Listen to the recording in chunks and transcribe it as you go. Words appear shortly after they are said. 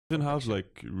didn't have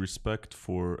like respect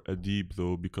for Adib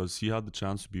though, because he had the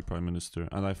chance to be prime minister,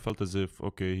 and I felt as if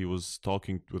okay, he was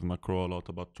talking with Macron a lot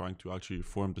about trying to actually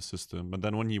reform the system, but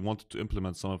then when he wanted to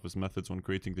implement some of his methods when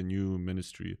creating the new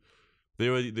ministry,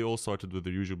 they all started with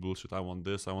the usual bullshit. I want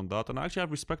this, I want that, and I actually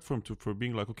have respect for him for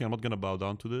being like, okay, I'm not gonna bow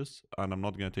down to this, and I'm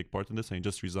not gonna take part in this, and he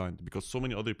just resigned, because so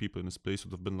many other people in his place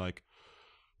would have been like,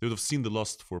 they would have seen the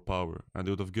lust for power, and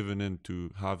they would have given in to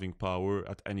having power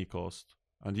at any cost.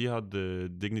 And he had the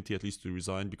dignity at least to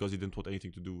resign because he didn't want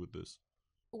anything to do with this.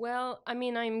 Well, I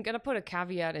mean, I'm going to put a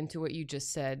caveat into what you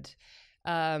just said.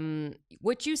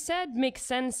 What you said makes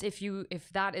sense if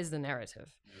that is the narrative,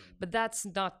 but that's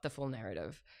not the full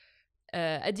narrative.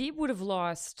 Adib would have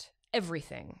lost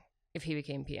everything if he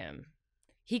became PM.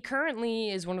 He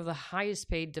currently is one of the highest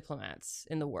paid diplomats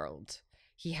in the world.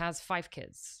 He has 5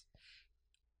 kids,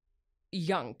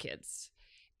 young kids.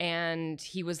 And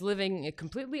he was living a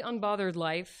completely unbothered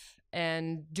life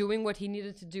and doing what he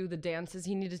needed to do, the dances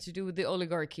he needed to do with the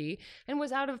oligarchy, and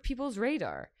was out of people's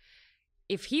radar.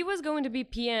 If he was going to be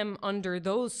PM under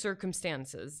those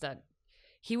circumstances, that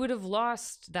he would have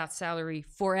lost that salary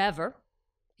forever.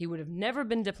 He would have never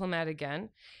been diplomat again.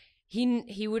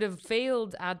 He would have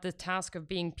failed at the task of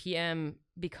being PM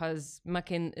because ما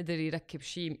كان قدر يركب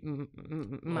شيء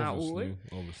معقول.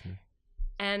 Obviously.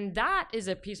 And that is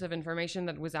a piece of information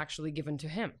that was actually given to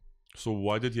him. So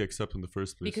why did he accept in the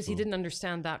first place? Because he didn't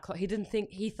understand that.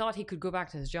 He thought he could go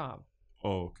back to his job.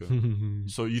 Oh, okay.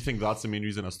 So you think that's the main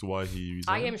reason as to why he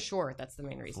resigned? I am sure that's the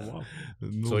main reason. Oh,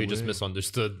 wow. So he just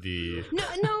misunderstood the...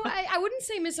 No, I wouldn't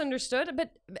say misunderstood,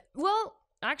 but, well,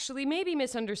 actually maybe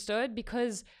misunderstood,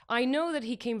 because I know that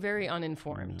he came very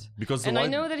uninformed. I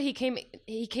know that he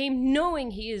came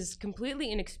knowing he is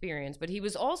completely inexperienced, but he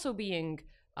was also being...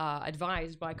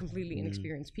 advised by completely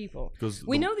inexperienced people.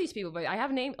 We know these people, but I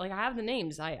have the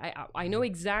names. I know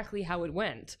exactly how it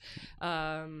went.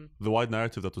 The wide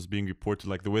narrative that was being reported,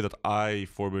 like the way that I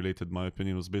formulated my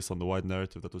opinion, was based on the wide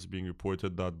narrative that was being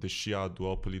reported that the Shia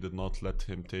duopoly did not let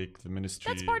him take the ministry.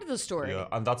 That's part of the story.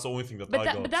 Yeah, and that's the only thing that I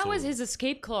got. But that was his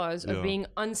escape clause of being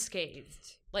unscathed.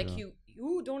 Like you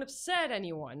don't upset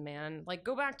anyone, man. Like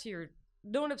go back to your.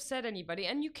 Don't upset anybody.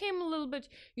 And you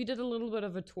did a little bit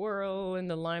of a twirl in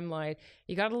the limelight.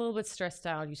 You got a little bit stressed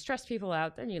out. You stressed people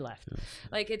out, then you left. Yeah.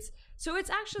 Like it's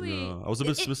actually... Yeah. I was a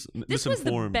bit misinformed. This was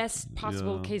the best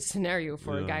possible case scenario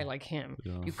for a guy like him.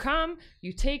 Yeah. You come,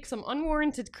 you take some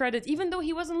unwarranted credit, even though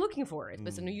he wasn't looking for it.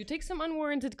 Listen, you take some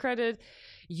unwarranted credit.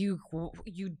 You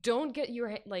don't get your...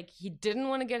 Like, he didn't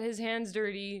want to get his hands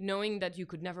dirty, knowing that you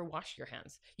could never wash your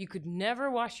hands. You could never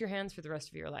wash your hands for the rest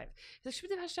of your life.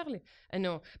 I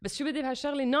know. But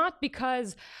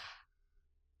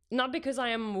not because I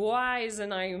am wise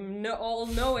and I'm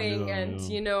all-knowing and,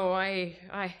 you know, I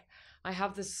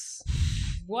have this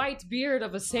white beard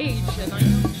of a sage and I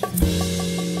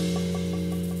know...